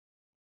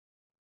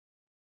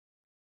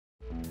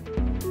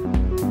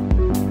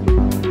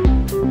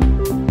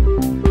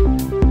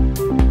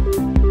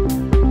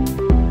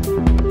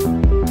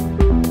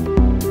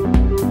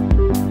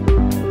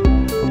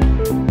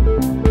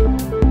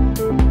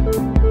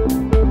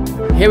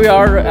Here we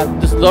are at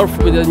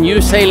Düsseldorf with a new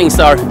sailing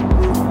star.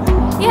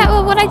 Yeah,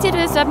 well, what I did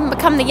was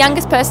become the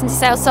youngest person to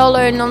sail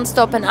solo,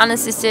 non-stop and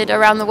unassisted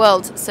around the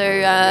world. So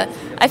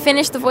I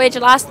finished the voyage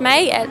last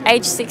May at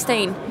age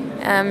 16,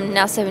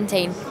 now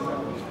 17.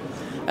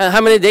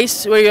 How many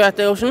days were you at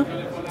the ocean?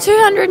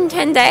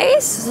 210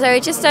 days, so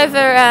just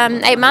over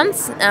 8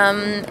 months,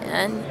 and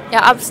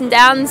yeah, ups and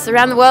downs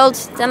around the world,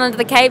 down under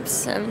the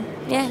Capes,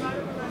 yeah.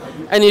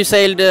 And you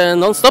sailed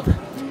non-stop?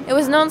 It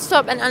was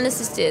non-stop and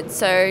unassisted,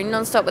 so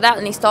non-stop without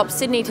any stops,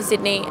 Sydney to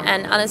Sydney,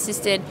 and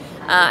unassisted.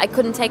 I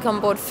couldn't take on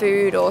board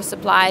food or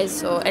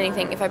supplies or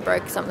anything if I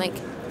broke something.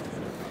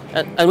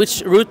 And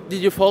which route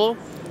did you follow?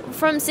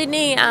 From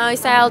Sydney, I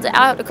sailed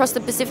out across the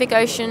Pacific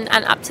Ocean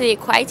and up to the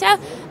equator,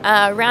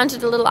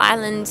 rounded a little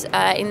island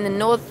in the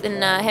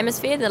northern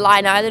hemisphere, the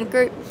Line Island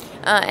group,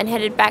 and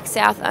headed back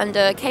south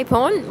under Cape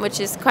Horn, which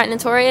is quite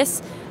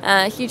notorious,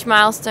 a huge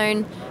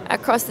milestone,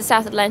 across the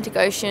South Atlantic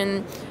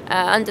Ocean,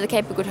 under the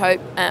Cape of Good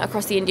Hope,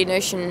 across the Indian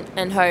Ocean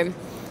and home.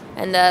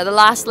 And the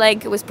last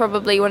leg was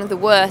probably one of the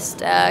worst.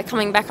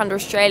 Coming back under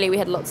Australia, we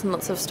had lots and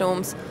lots of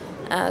storms.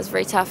 It was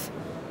very tough.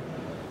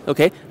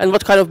 Okay, and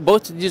what kind of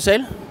boat did you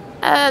sail?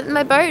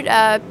 My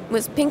boat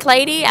was Pink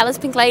Lady, Alice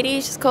Pink Lady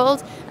she's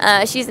called.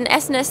 She's an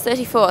SNS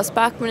 34,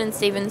 Sparkman and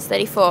Stevens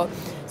 34.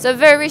 So a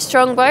very, very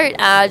strong boat,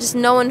 just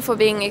known for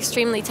being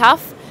extremely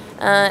tough.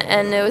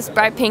 And it was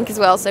bright pink as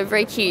well, so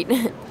very cute.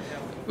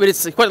 But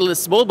it's quite a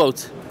small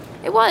boat.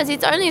 It was.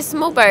 It's only a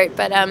small boat,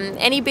 but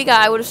any bigger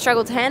I would have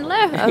struggled to handle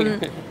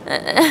her.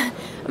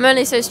 I'm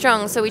only so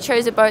strong, so we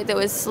chose a boat that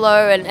was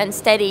slow and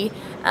steady,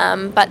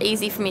 but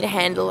easy for me to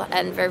handle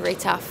and very, very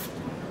tough.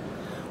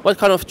 What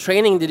kind of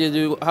training did you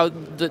do? How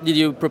did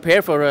you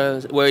prepare for a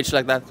voyage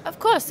like that? Of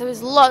course, there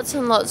was lots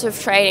and lots of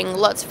training,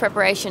 lots of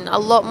preparation, a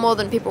lot more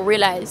than people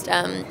realised.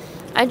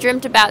 I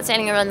dreamt about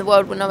sailing around the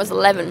world when I was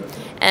 11,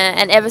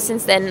 and ever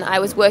since then I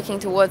was working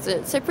towards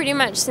it. So pretty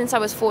much since I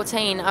was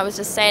 14, I was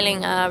just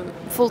sailing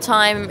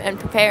full-time and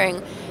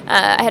preparing.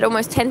 I had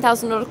almost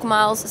 10,000 nautical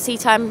miles sea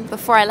time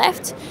before I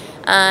left,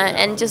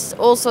 and just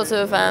all sorts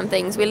of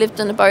things. We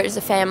lived on a boat as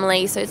a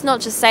family, so it's not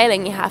just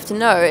sailing you have to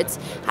know, it's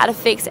how to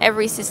fix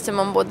every system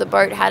on board the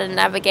boat, how to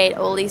navigate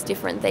all these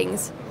different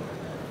things.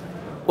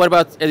 What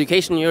about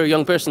education? You're a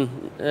young person.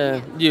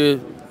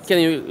 Can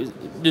you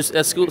do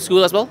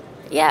school as well?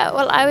 Yeah,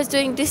 well, I was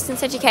doing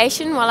distance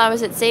education while I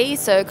was at sea,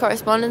 so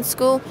correspondence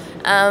school,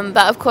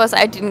 but of course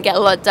I didn't get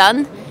a lot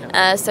done,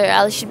 so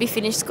I should be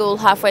finished school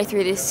halfway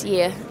through this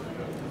year.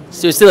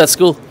 So you're still at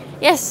school?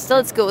 Yes, still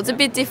at school. It's a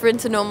bit different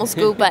to normal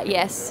school, but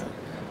yes.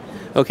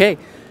 Okay.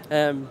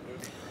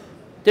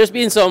 There's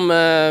been some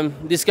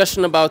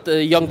discussion about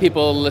young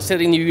people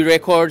setting new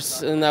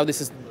records, and now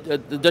this is a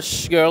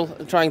Dutch girl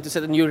trying to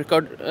set a new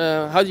record.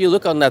 How do you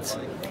look on that?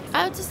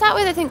 To start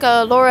with, I think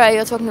Laura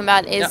you're talking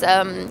about is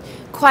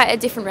quite a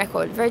different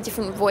record, very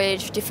different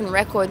voyage, different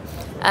record.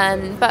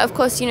 But of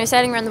course, you know,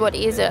 sailing around the world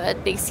is a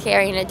big,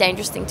 scary and a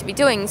dangerous thing to be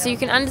doing, so you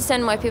can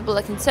understand why people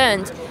are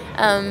concerned.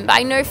 But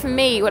I know for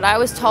me, what I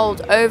was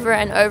told over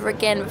and over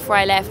again before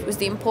I left was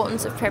the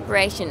importance of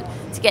preparation,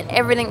 to get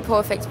everything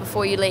perfect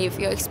before you leave.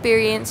 Your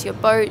experience, your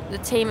boat, the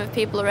team of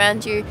people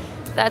around you,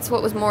 that's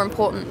what was more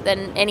important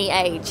than any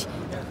age.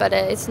 But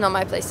it's not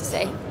my place to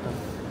say.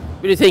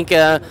 Do you think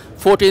a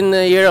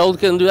 14-year-old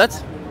can do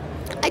that?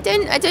 I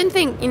don't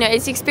think, you know,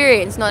 it's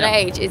experience, not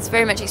age. It's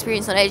very much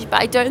experience, not age.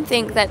 But I don't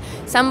think that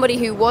somebody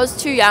who was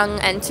too young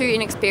and too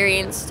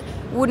inexperienced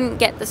wouldn't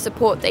get the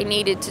support they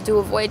needed to do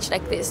a voyage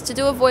like this. To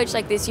do a voyage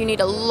like this, you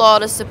need a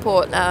lot of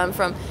support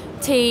from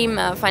team,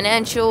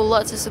 financial,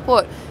 lots of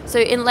support.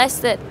 So unless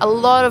that a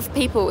lot of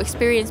people,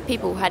 experienced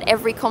people, had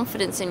every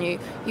confidence in you,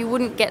 you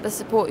wouldn't get the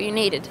support you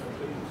needed.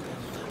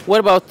 What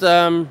about,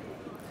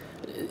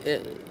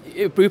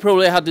 we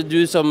probably had to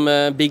do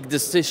some big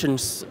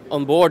decisions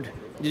on board.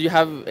 Did you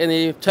have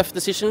any tough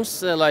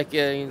decisions, like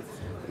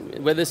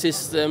weather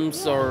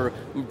systems or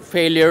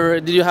failure?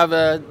 Did you have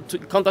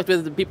contact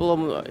with the people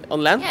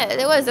on land? Yeah,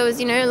 there was,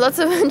 you know, lots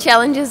of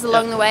challenges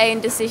along the way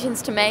and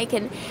decisions to make.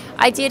 And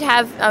I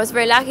was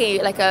very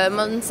lucky, like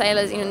modern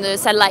sailors, you know, the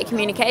satellite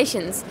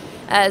communications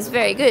is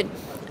very good.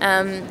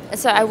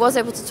 So I was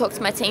able to talk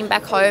to my team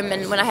back home,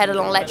 and when I had an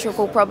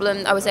electrical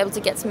problem, I was able to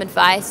get some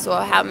advice,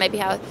 or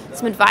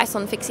some advice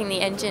on fixing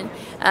the engine,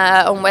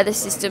 on weather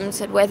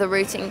systems and weather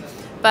routing.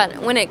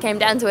 But when it came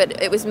down to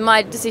it, it was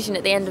my decision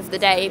at the end of the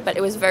day, but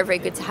it was very, very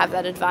good to have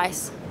that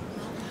advice.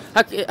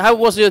 How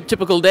was your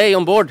typical day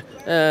on board?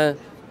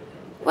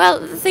 Well,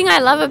 the thing I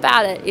love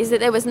about it is that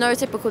there was no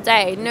typical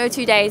day. No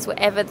 2 days were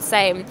ever the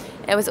same.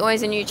 There was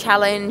always a new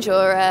challenge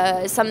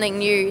or something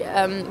new,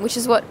 which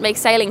is what makes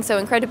sailing so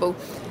incredible.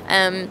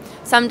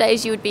 Some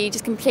days you would be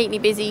just completely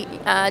busy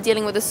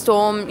dealing with a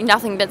storm,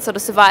 nothing but sort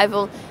of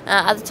survival.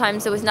 Other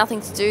times there was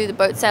nothing to do. The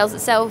boat sails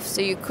itself,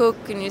 so you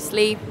cook and you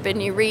sleep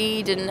and you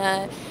read,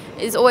 and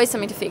there's always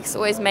something to fix,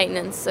 always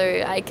maintenance.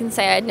 So I can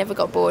say I'd never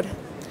got bored.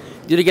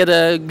 Did you get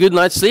a good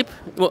night's sleep?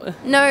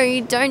 No,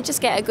 you don't just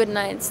get a good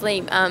night's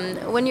sleep.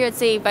 When you're at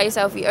sea by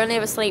yourself, you only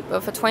ever sleep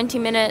for 20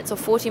 minutes or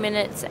 40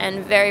 minutes,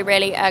 and very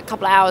rarely a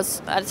couple of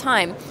hours at a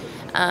time,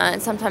 and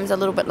sometimes a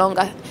little bit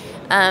longer.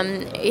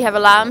 You have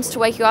alarms to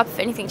wake you up if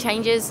anything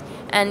changes,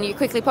 and you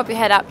quickly pop your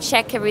head up,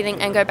 check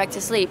everything, and go back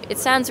to sleep. It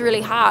sounds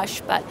really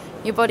harsh, but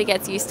your body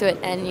gets used to it,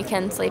 and you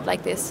can sleep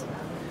like this.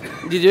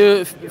 Did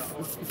you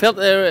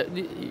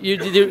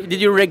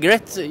did you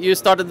regret you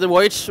started the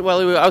voyage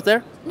while you were out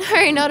there?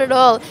 No, not at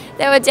all.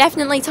 There were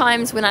definitely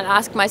times when I'd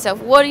ask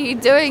myself, "What are you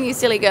doing, you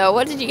silly girl?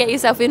 What did you get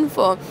yourself in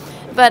for?"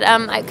 But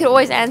I could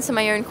always answer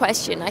my own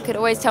question. I could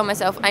always tell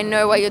myself, "I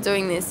know why you're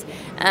doing this."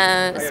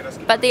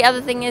 But the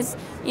other thing is,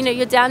 you know,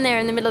 you're down there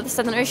in the middle of the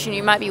Southern Ocean.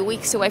 You might be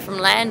weeks away from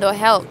land or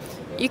help.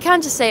 You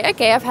can't just say,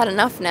 "Okay, I've had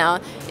enough now."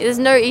 There's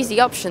no easy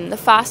option. The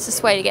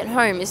fastest way to get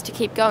home is to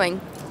keep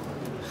going.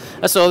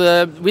 I saw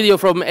the video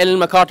from Ellen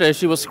MacArthur.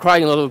 She was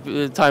crying a lot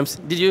of times.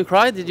 Did you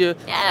cry? Did you?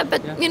 Yeah,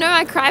 but you know,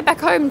 I cry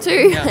back home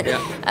too. Yeah.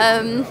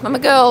 I'm a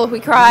girl. We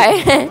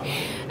cry.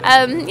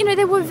 You know,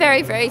 there were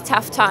very, very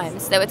tough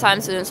times. There were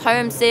times when I was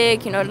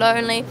homesick, you know,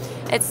 lonely.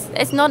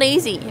 It's not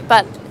easy,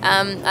 but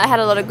I had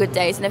a lot of good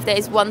days. And if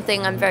there's one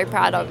thing I'm very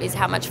proud of, is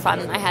how much fun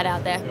I had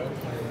out there.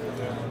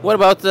 What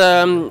about,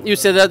 you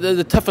said that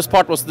the toughest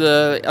part was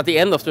at the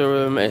end of the...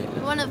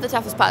 One of the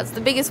toughest parts.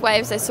 The biggest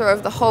waves I saw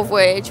of the whole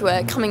voyage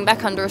were coming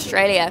back under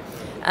Australia,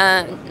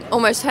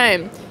 almost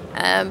home.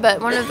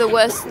 But one of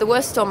the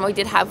worst storm we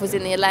did have was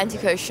in the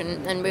Atlantic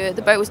Ocean, and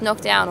the boat was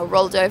knocked down or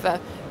rolled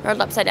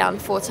upside down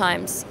 4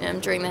 times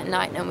during that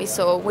night, and we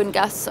saw wind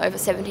gusts over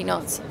 70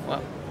 knots. Wow.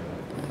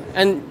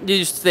 And did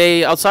you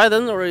stay outside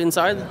then or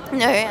inside?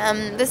 No,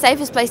 the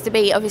safest place to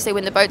be, obviously,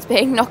 when the boat's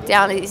being knocked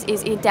down is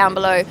down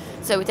below.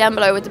 So we're down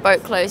below with the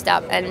boat closed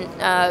up, and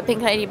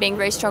Pink Lady, being a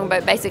very strong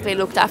boat, basically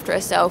looked after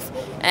herself,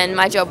 and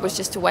my job was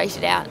just to wait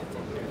it out.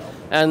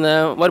 And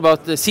what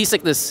about the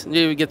seasickness? Do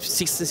you get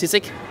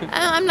seasick?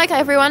 I'm like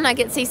everyone, I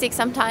get seasick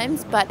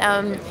sometimes, but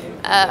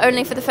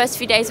only for the first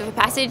few days of a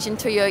passage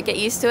until you get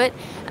used to it.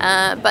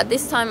 But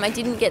this time I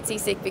didn't get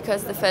seasick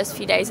because the first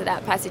few days of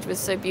that passage was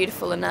so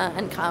beautiful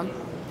and calm.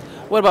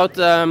 What about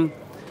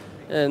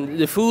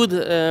the food?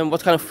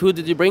 What kind of food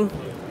did you bring?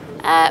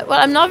 Well,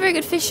 I'm not a very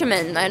good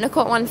fisherman. I only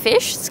caught 1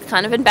 fish. It's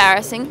kind of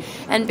embarrassing.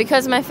 And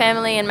because my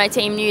family and my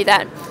team knew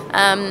that,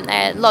 I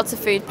had lots of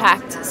food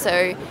packed.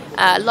 So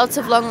lots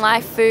of long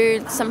life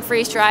food, some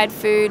freeze-dried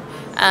food.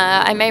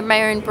 I made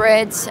my own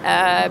bread,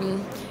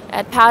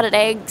 had powdered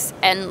eggs,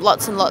 and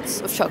lots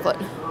of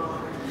chocolate.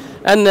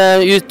 And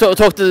you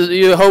talked to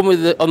your home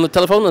on the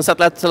telephone, on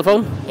satellite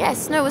telephone?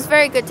 Yes, no, it was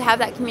very good to have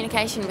that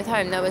communication with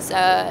home. There was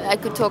I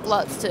could talk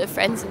lots to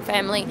friends and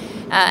family,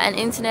 and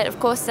internet, of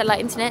course, satellite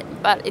internet,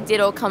 but it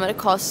did all come at a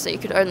cost, so you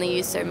could only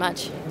use so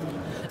much.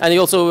 And you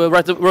also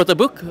wrote a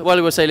book while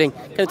you were sailing.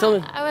 Can you tell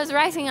me? I was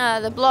writing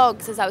the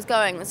blogs as I was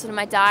going. It was sort of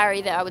my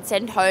diary that I would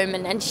send home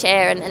and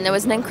share, and there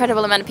was an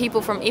incredible amount of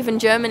people from even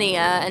Germany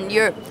and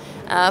Europe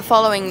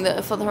following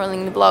the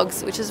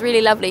blogs, which was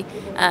really lovely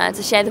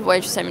to share the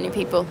voyage with so many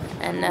people.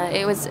 And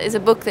it was a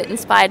book that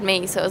inspired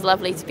me, so it was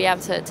lovely to be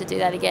able to do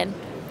that again.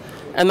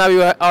 And now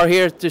you are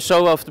here to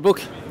show off the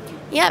book.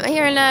 Yeah, I'm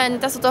here in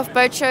Düsseldorf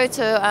boat show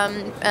to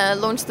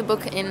launch the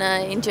book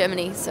in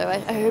Germany. So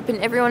I hope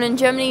everyone in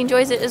Germany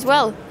enjoys it as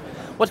well.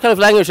 What kind of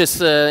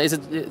languages? Is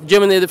it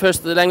Germany the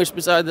first language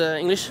beside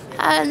English?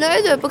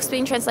 No, the book's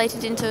being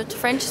translated into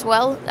French as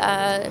well,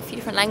 a few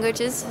different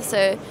languages.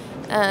 So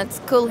it's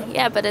cool,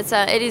 yeah, but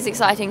it is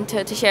exciting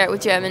to share it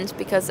with Germans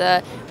because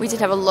we did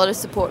have a lot of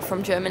support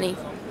from Germany.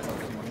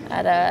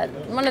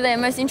 One of the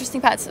most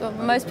interesting parts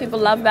most people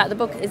love about the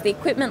book is the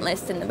equipment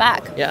list in the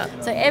back. Yeah.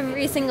 So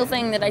every single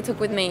thing that I took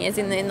with me is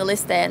in the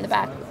list there in the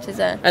back, which is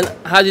And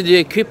how did you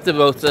equip the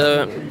boat?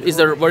 Was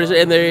there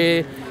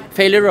any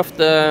failure of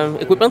the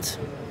equipment?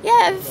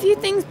 Yeah, a few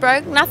things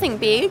broke, nothing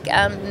big.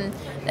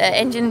 The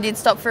engine did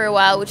stop for a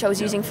while, which I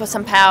was using for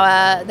some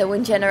power, the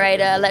wind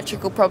generator,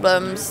 electrical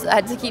problems. I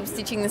had to keep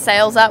stitching the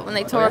sails up when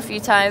they tore a few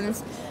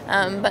times,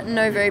 but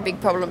no very big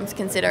problems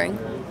considering.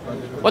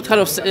 What kind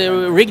of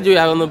rig do you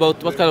have on the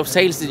boat? What kind of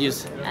sails did you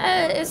use?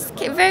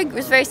 It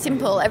was very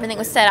simple. Everything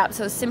was set up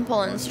so it was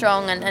simple and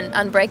strong and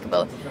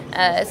unbreakable.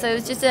 So it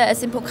was just a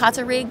simple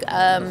cutter rig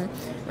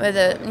with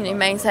a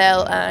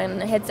mainsail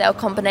and head sail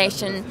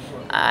combination.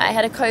 I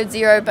had a code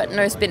 0 but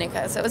no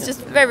spinnaker, so it was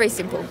just very, very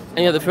simple. And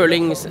you had the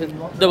furlings,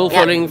 double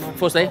furling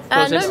forestay?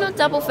 No, not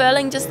double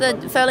furling, just the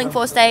furling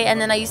forestay,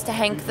 and then I used to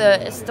hank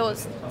the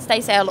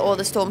staysail or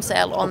the storm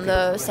sail on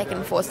the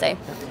second forestay,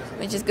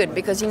 which is good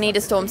because you need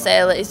a storm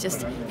sail that is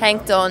just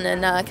hanked on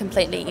and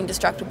completely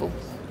indestructible.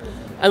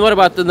 And what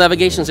about the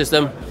navigation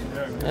system?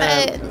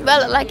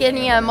 Well, like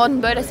any modern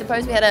boat, I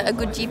suppose we had a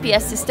good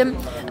GPS system,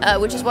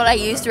 which is what I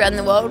used around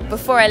the world.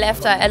 Before I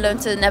left, I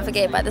learned to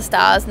navigate by the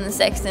stars and the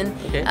sextant,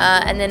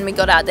 and then we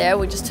got out there,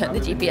 we just turned the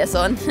GPS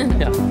on.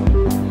 Yeah.